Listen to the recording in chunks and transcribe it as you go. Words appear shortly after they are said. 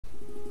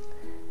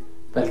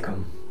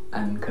Welcome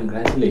and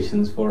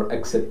congratulations for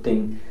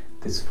accepting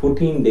this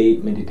 14-day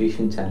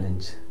meditation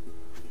challenge.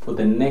 For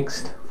the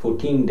next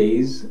 14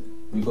 days,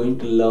 we're going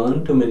to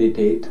learn to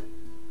meditate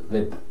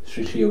with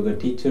Sri Sri Yoga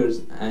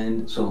teachers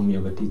and Soham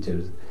Yoga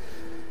teachers.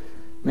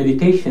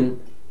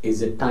 Meditation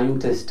is a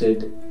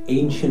time-tested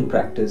ancient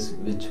practice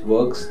which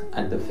works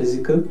at the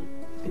physical,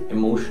 the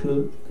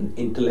emotional, and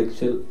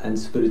intellectual and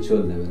spiritual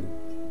level.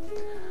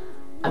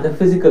 At the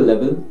physical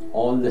level,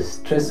 all the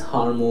stress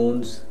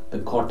hormones, the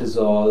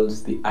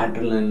cortisols, the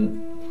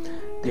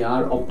adrenaline, they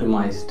are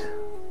optimized,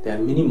 they are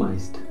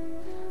minimized,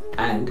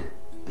 and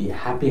the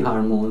happy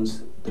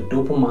hormones, the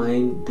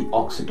dopamine, the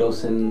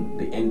oxytocin,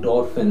 the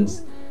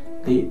endorphins,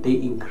 they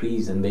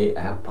increase and they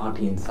have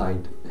party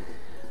inside.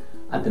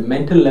 At the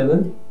mental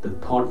level, the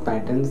thought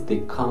patterns, they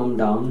calm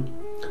down.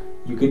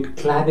 You get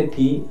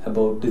clarity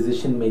about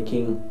decision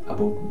making,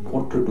 about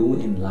what to do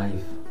in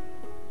life,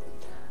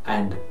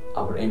 and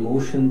our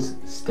emotions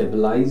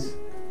stabilize,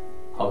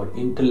 our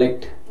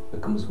intellect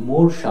becomes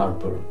more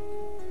sharper,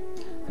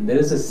 and there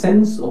is a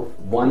sense of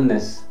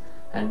oneness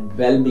and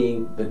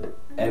well-being with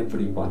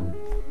everyone.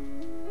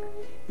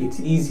 It's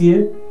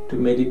easier to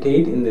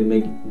meditate in the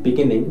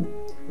beginning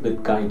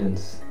with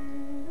guidance,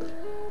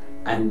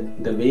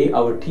 and the way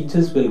our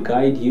teachers will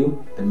guide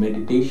you, the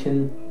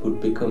meditation would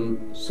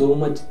become so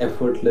much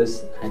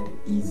effortless and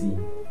easy.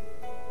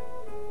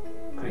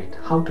 Great.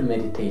 How to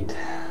meditate?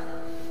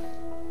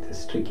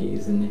 It's tricky,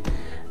 isn't it?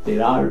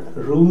 There are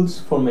rules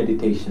for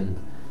meditation,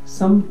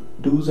 some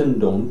do's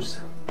and don'ts.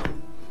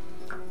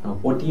 Now,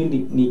 what do you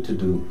need to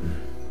do?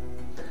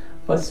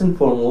 First and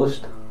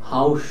foremost,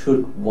 how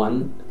should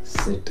one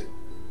sit?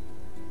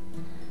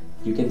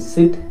 You can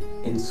sit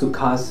in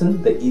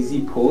Sukhasana, the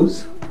easy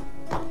pose,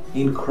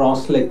 in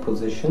cross-leg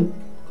position,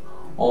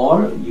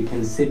 or you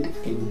can sit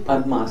in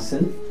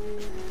Padmasana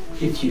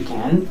if you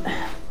can.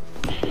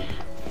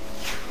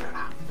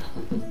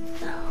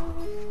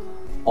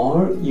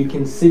 Or you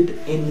can sit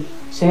in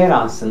chair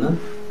asana.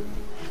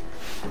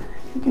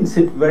 You can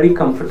sit very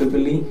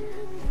comfortably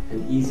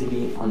and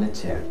easily on a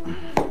chair.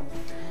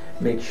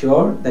 Make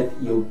sure that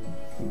your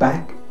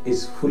back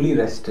is fully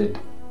rested.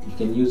 You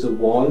can use a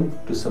wall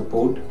to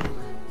support,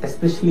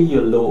 especially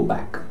your lower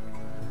back.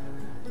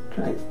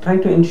 Try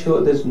to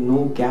ensure there's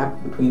no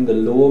gap between the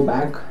lower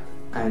back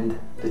and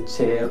the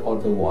chair or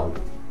the wall.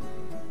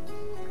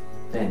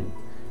 Then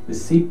we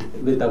sit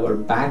with our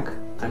back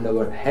and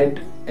our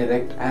head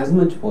erect as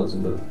much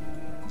possible.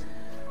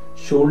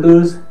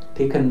 Shoulders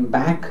taken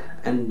back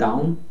and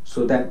down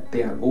so that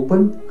they are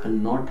open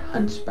and not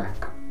hunchback.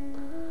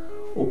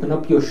 Open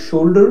up your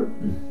shoulder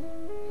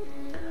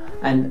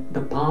and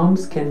the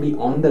palms can be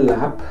on the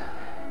lap,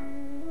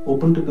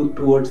 open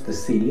towards the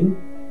ceiling.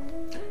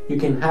 You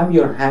can have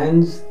your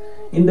hands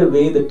in the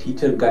way the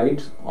teacher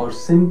guides, or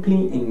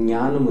simply in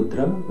Jnana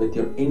Mudra with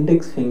your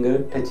index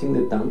finger touching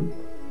the thumb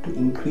to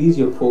increase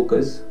your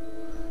focus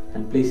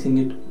and placing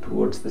it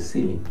towards the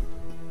ceiling.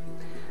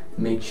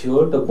 Make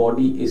sure the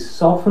body is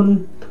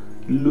softened,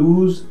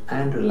 loose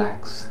and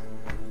relaxed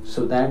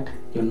so that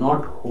you're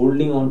not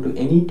holding on to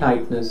any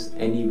tightness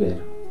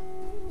anywhere.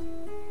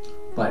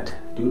 But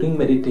during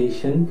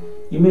meditation,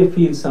 you may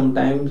feel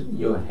sometimes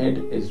your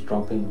head is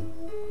dropping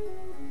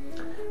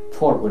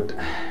forward.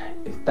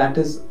 If that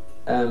is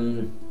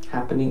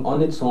happening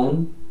on its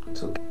own,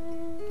 it's okay.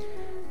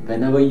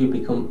 Whenever you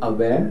become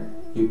aware,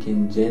 you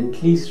can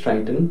gently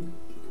straighten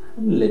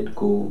and let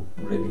go,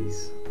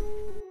 release.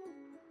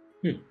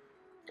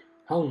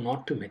 How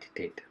not to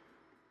meditate?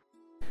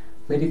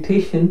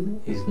 Meditation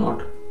is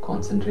not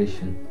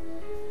concentration.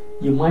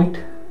 You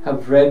might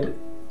have read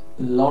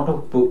a lot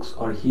of books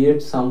or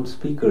heard some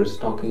speakers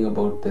talking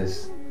about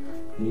this.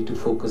 You need to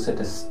focus at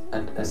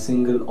a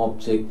single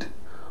object,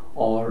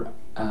 or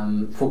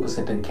focus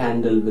at a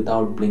candle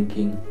without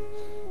blinking.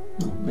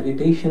 No,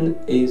 meditation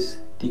is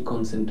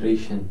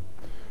deconcentration.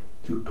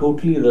 You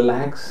totally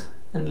relax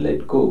and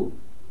let go.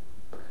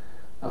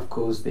 Of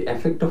course, the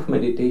effect of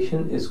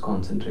meditation is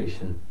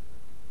concentration,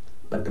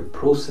 but the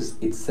process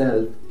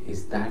itself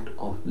is that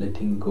of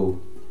letting go.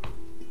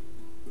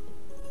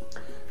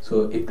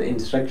 So if the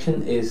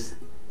instruction is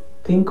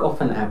think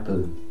of an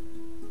apple,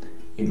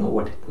 you know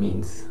what it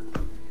means.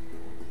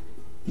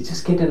 You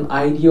just get an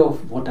idea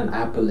of what an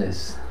apple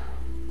is.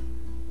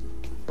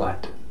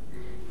 But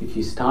if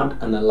you start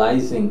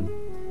analyzing,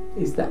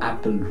 is the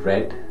apple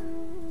red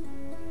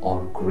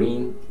or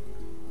green,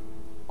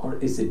 or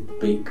is it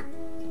big,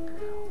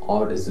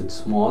 or is it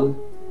small?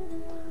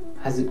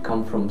 Has it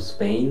come from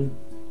Spain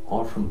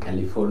or from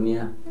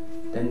California?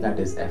 Then that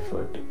is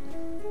effort.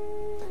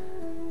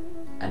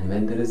 And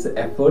when there is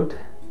effort,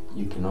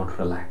 you cannot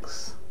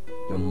relax.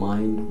 Your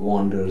mind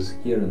wanders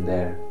here and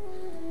there.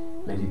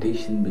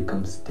 Meditation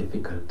becomes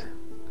difficult.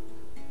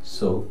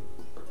 So,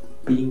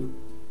 being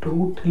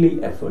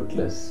totally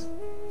effortless,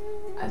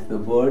 as the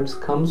words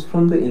comes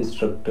from the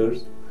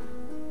instructors,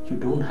 you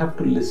don't have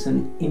to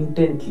listen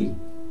intently.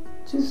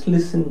 Just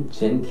listen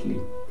gently,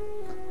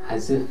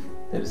 as if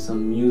there is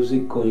some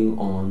music going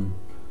on.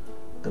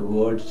 The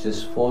words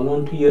just fall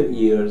onto your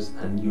ears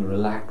and you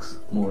relax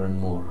more and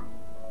more.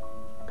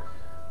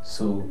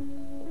 So,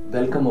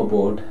 welcome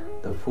aboard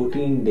the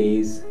 14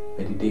 days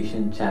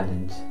meditation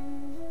challenge.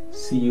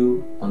 See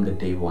you on the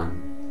day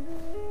 1.